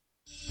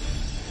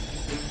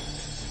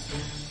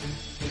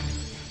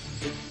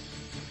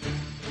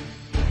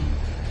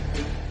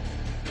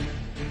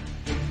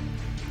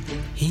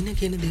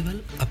කියන දේවල්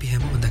අපි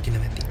හැමෝම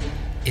දකිනවා ඇති.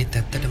 ඒත්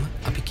ඇත්තටම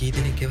අපි කී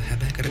දෙනෙක් ඒව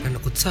හැබෑ කරගන්න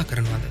උත්සාහ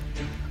කරනවද?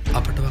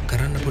 අපටව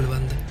කරන්න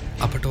පුළුවන්ද?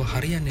 අපටව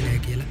හරියන්නේ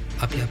නැහැ කියලා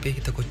අපි අපේ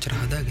හිත කොච්චර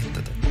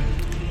හදාගත්තද?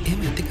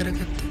 එහෙම ඇති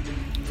කරගත්ත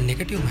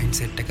නෙගටිව්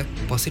මයින්ඩ්සෙට් එක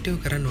පොසිටිව්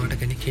කරන්න ඕට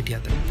කෙනෙක්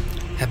හිටියද?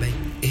 හැබැයි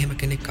එහෙම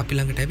කෙනෙක් අපි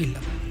ළඟට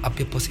ඇවිල්ලා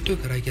අපි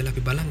පොසිටිව් කරයි කියලා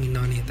අපි බලන්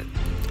ඉන්නව නේද?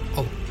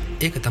 ඔව්,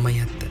 ඒක තමයි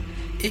ඇත්ත.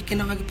 ඒ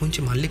කෙනාගේ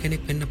පුංචි මල්ලි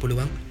කෙනෙක් වෙන්න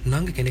පුළුවන්,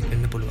 නංගි කෙනෙක්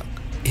වෙන්න පුළුවන්.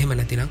 එහෙම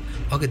නැතිනම්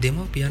ඔගේ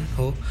දෙමව්පියන්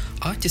හෝ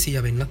ආච්චි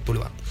සීයා වෙන්නත්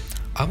පුළුවන්.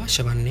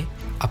 අවශ්‍ය වන්නේ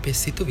අපේ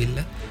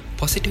සිතුවිල්ල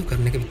පොසිටිව්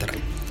කරන එක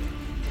විතරයි.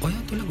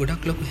 ඔයා තුල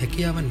ගොඩක් ලොකු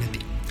හැකියාවක්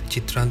නැති.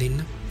 චිත්‍ර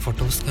අඳින්න,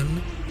 ෆොටෝස්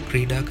ගන්න,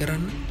 ක්‍රීඩා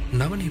කරන්න,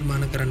 නව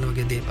නිර්මාණ කරන්න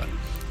වගේ දේවල්.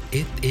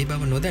 ඒත් ඒ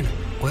බව නොදැන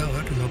ඔයා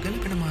ඔයාට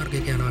නොගැලපෙන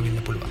මාර්ගයක යනවා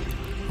වෙන්න පුළුවන්.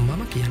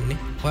 මම කියන්නේ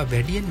ඔයා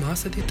වැඩියෙන්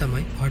මාසෙදී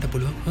තමයි ඔයාට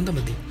පුළුවන්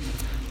හොඳම දේ.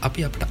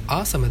 අපි අපිට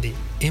ආසම දේ.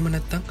 එහෙම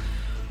නැත්නම්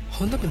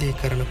හොඳම දේ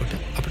කරනකොට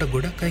අපිට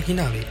ගොඩක් අය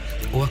hina වෙයි.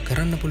 ඔයා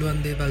කරන්න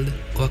පුළුවන් දේවල්ද?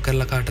 ඔයා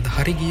කරලා කාටද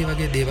හරි ගියේ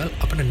වගේ දේවල්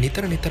අපිට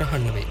නිතර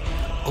අහන්න වෙයි.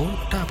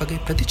 ඔවුන්ට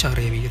අපගේ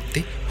ප්‍රතිචාරය විය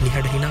යුත්තේ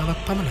නිහඬ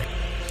hinaවක් පමණයි.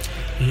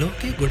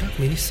 ලෝකේ ගොඩක්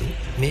මිනිස්සු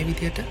මේ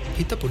විදියට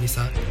හිතපු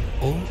නිසා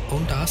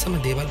ඔවුන්ට ආසම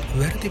දේවල්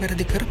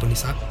වැරදි කරපු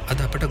නිසා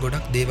අද අපට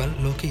ගොඩක් දේවල්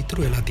ලෝකේ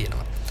ඉතුරු වෙලා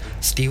තියෙනවා.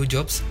 Steve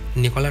Jobs,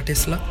 නිකොලා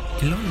Tesla,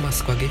 Elon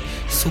Musk වගේ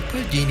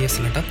සුපර්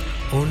ජීනියස්ලට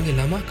ඔවුන්ගේ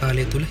ළමා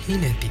කාලය තුල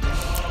හීන ඇති.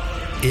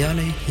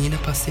 එයාලා හීන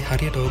පස්සේ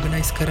හරියට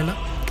ඕගනයිස් කරලා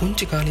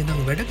පුංචි කාලේ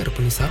ඉඳන් වැඩ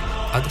කරපු නිසා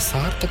අද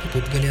සාර්ථක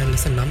පුද්ගලයන්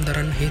ලෙස නම්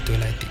දරන්න හේතු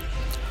වෙලා ඇති.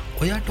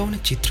 ඔයාට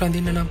ඕනේ චිත්‍ර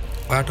අඳින්න නම්,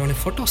 ඔයාට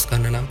ඕනේ ෆොටෝස්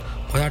ගන්න නම්,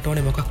 ඔයාට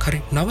ඕනේ මොකක් හරි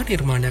නව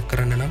නිර්මාණයක්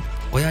කරන්න නම්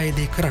ඔයා ඒ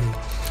දේ කරන්න.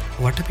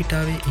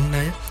 වටපිටාවේ ඉන්න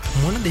අය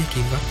මොන දේ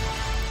කිව්වත්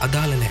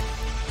අදාළ නැහැ.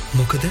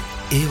 මොකද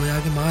ඒ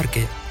ඔයාගේ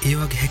මාර්ගය, ඒ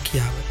වගේ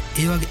හැකියාව,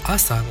 ඒ වගේ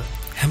ආසාව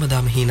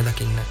හැමදාම හීන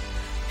දකින්න.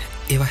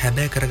 ඒවා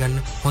හැබෑ කරගන්න,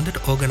 හොඳට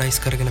ඕගනයිස්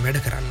කරගෙන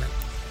වැඩ කරන්න.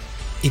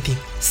 ඉතින්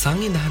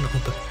සංවිධාන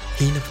ඔබ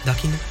හීන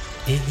දකින්න,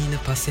 ඒ හීන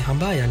පස්සේ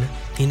හඹා යන,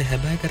 හීන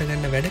හැබෑ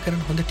කරගන්න වැඩ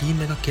කරන හොඳ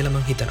ටීම් එකක් කියලා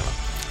මම හිතනවා.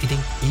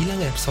 ඉතින්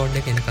ඊළඟ එපිසෝඩ්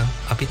එක එනකම්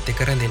අපිත්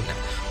එක්ක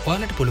රැඳෙන්න.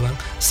 ඔයාලට පුළුවන්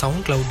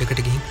SoundCloud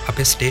එකට ගිහින්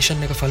අපේ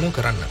ස්ටේෂන් එක ෆලෝ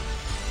කරන්න.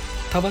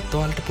 තවත්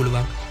ඔයාලට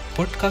පුළුවන්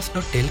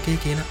podcast.lk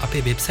කියන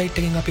අපේ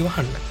වෙබ්සයිට් එකෙන් අපි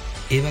වහන්න.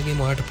 ඒ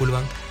වගේම ඔයාලට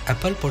පුළුවන්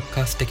Apple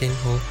Podcast එකෙන්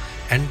හෝ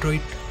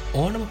Android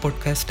ඕනම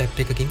podcast app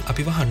එකකින්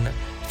අපි වහන්න.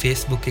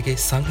 Facebook එකේ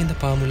සංහිඳ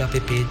පාමුල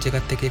අපේ page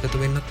එකත් එක්ක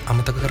එකතු වෙන්නත්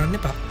අමතක කරන්න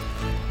එපා.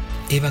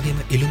 ඒ වගේම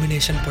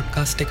Illumination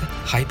podcast එක,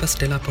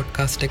 Hyperstellar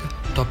podcast එක,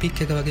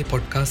 Topic එක වගේ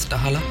podcast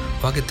අහලා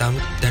ඔයාගේ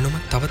දැනුම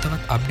තව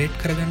තවත් අප්ඩේට්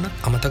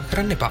කරගන්නත් අමතක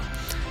කරන්න එපා.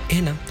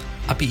 එහෙනම්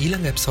අපි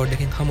ඊළඟ එපිසෝඩ්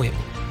එකෙන් හමු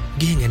වෙමු.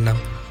 ගිහින්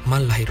එන්නම්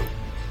මල් ලහිරු.